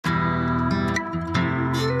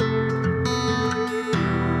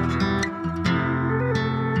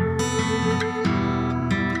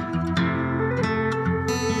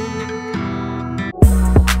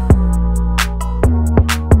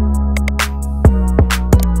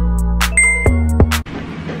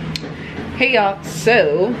Hey y'all,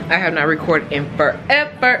 so I have not recorded in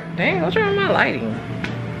forever. Dang, what's wrong with my lighting?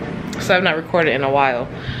 So I've not recorded in a while.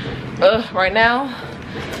 Right now,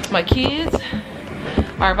 my kids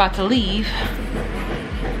are about to leave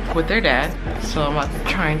with their dad. So I'm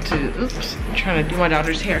trying to do my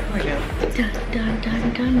daughter's hair. Come here, Dun, dun,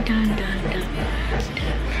 dun, dun, dun, dun, dun.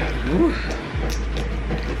 Ooh.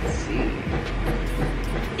 Let's see.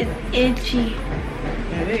 It's itchy.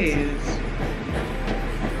 It is.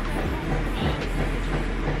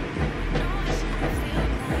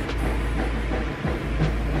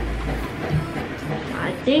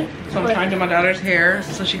 So I'm trying to do my daughter's hair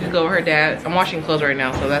so she could go with her dad. I'm washing clothes right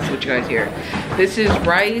now, so that's what you guys hear. This is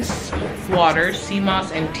rice, water, sea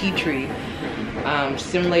moss, and tea tree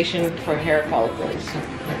stimulation for hair follicles.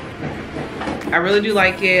 I really do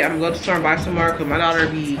like it. I'm going to the store and buy some more because my daughter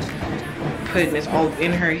be putting this all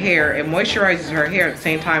in her hair. It moisturizes her hair at the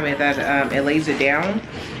same time that it lays it down.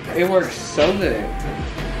 It works so good.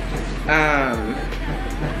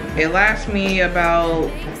 It lasts me about,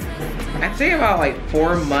 I'd say about like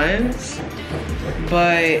 4 months,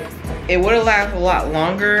 but it would have lasted a lot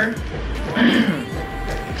longer.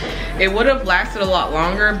 It would have lasted a lot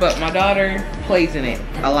longer, but my daughter plays in it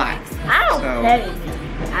a lot. I don't play in it.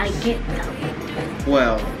 I get them.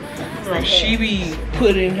 Well, she be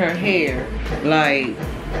putting her hair like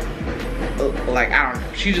I don't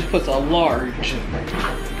know. She just puts a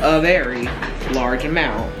very large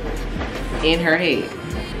amount in her head.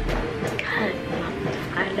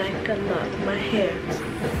 I like a lot of my hair.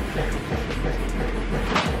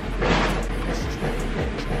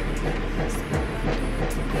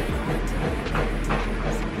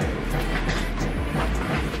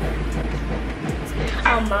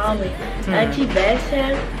 Oh, mommy, Auntie Beth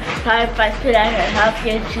said, probably if I sit at her house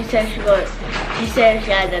again, she said she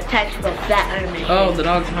had an attack, she goes flat on me. Oh, the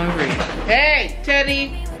dog's hungry. Hey,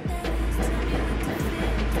 Teddy.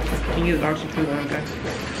 Can you get the dog some food on that?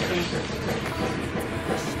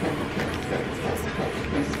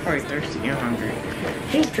 He's probably thirsty and hungry.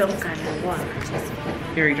 He's drunk on the water.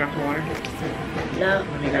 Here, he drank the water? No,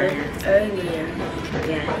 When he got here? earlier.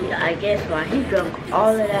 Yeah, I guess why. He drank all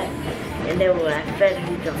of that, and then when I fed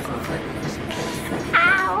him, he drank all of it.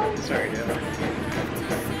 Ow! Sorry, dude.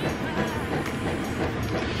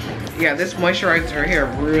 Yeah, this moisturizes her hair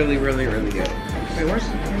really, really, really good. Wait, where's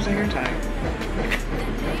the hair tie?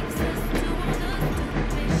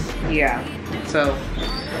 Yeah, so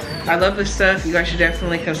I love this stuff. You guys should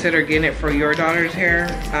definitely consider getting it for your daughter's hair.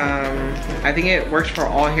 I think it works for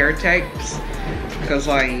all hair types, because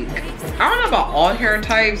like, I don't know about all hair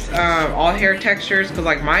types, all hair textures, because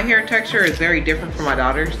like my hair texture is very different from my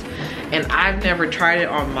daughter's, and I've never tried it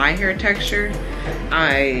on my hair texture.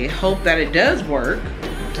 I hope that it does work,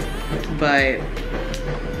 but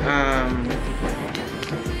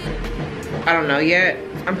I don't know yet.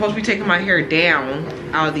 I'm supposed to be taking my hair down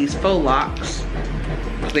out of these faux locks.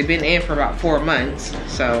 They've been in for about 4 months.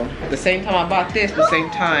 So the same time I bought this, the same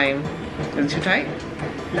time, is it too tight?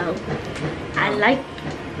 No, I like.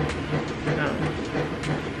 No.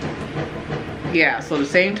 Yeah, so the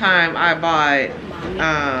same time I bought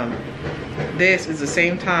this is the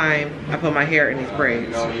same time I put my hair in these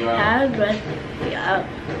braids.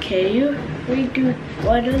 Can you redo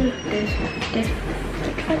one of this?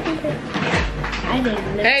 I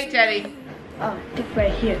didn't look. Hey, Teddy. Oh, stick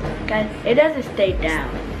right here. Guys, it doesn't stay down.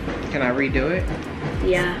 Can I redo it?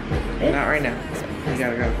 Yeah. Not right now. You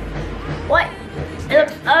gotta go. What? It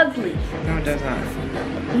looks ugly. No, it does not.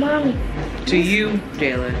 Mommy. To you,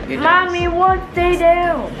 Jalen, it Mommy, it won't stay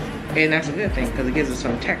down. does. And that's a good thing, because it gives us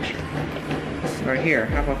some texture. Right here,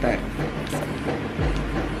 how about that?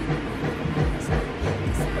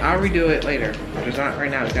 I'll redo it later. Just not right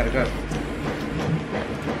now, it's gotta go.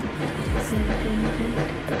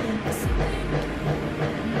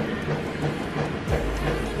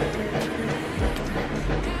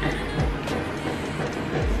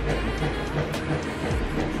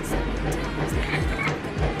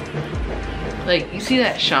 Like, you see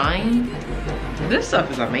that shine? This stuff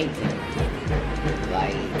is amazing.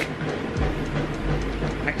 Like,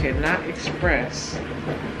 I cannot express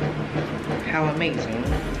how amazing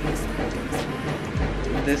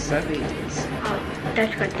this stuff is. Oh,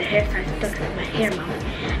 that's got the hair stuck in my hair,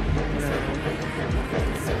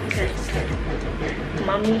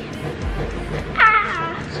 Mommy. Mommy.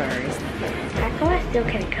 Ah! Sorry. How come I still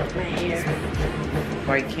can't cut my hair?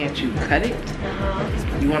 Why can't you cut it?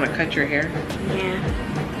 You want to cut your hair? Yeah.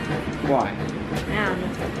 Why? I don't know.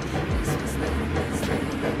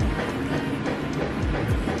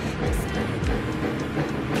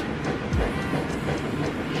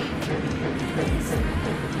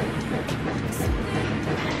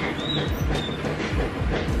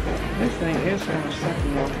 is kind of stuck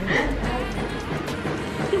in your hair.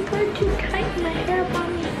 You put too tight in my hair,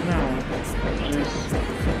 mommy. No, just...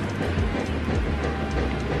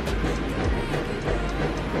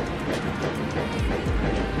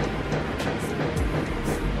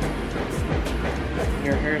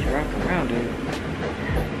 Your hair's wrapped around it.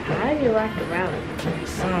 How are you wrapped around?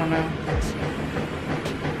 I don't know.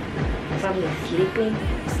 Probably sleeping. I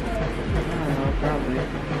don't know, probably.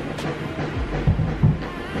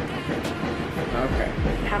 Okay.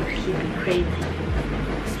 Probably sleeping crazy.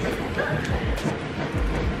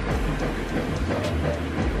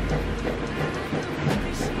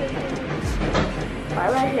 Why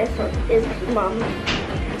my hair so itchy, mommy? I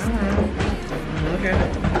don't know. Look at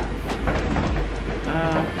it.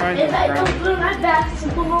 If I don't put my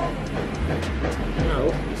basketball. No.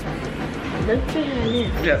 Look behind it.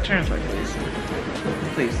 Yeah, turn this way, please.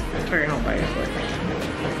 Please, turn your whole body this way.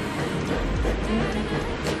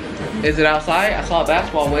 Is it outside? I saw a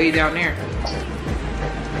basketball way down there.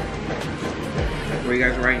 Where you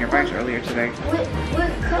guys were riding your bikes earlier today.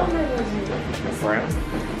 What color was it? Brown.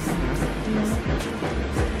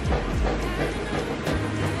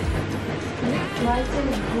 Mine's in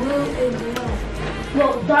blue and black. No,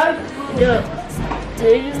 dark blue. Yeah.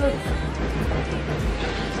 There you look.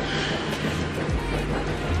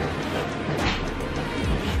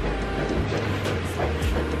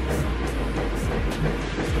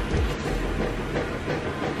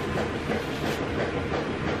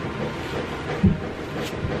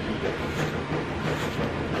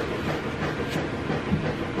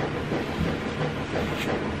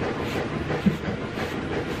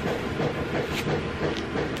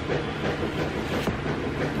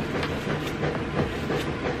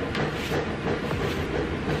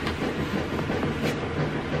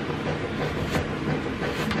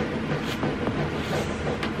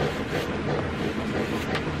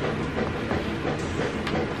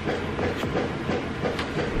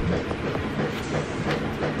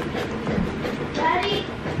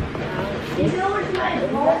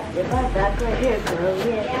 If I back right here, girl,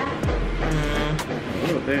 yeah. A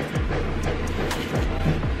little bit.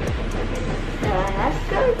 That's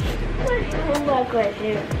good. My back right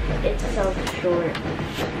here, it's so short.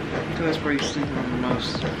 So that's where you sleep on the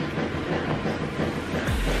most.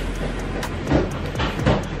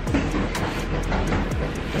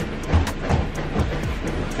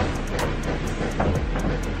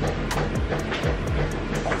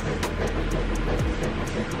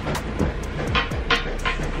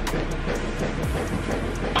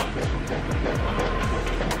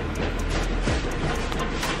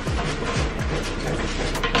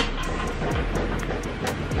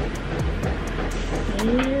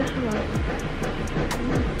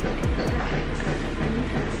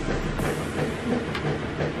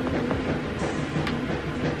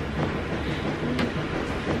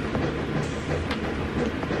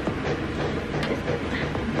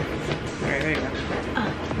 There you go.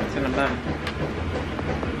 It's in a bun.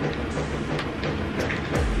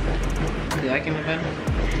 You liking the bun?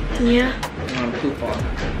 Yeah. You want to poop on?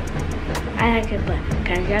 I like it, but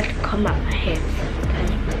cause you have to comb out my hair.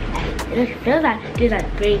 It feels like there's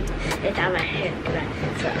like braids inside my hair,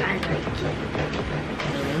 so I like it.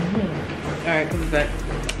 Alright, put it back.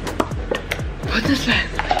 Put this back,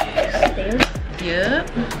 Upstairs? Yep.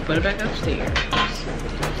 Put it back upstairs.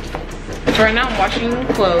 So right now I'm washing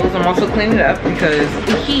clothes. I'm also cleaning it up because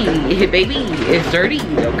baby, it's dirty.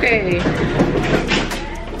 Okay.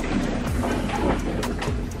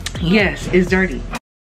 Yes, it's dirty.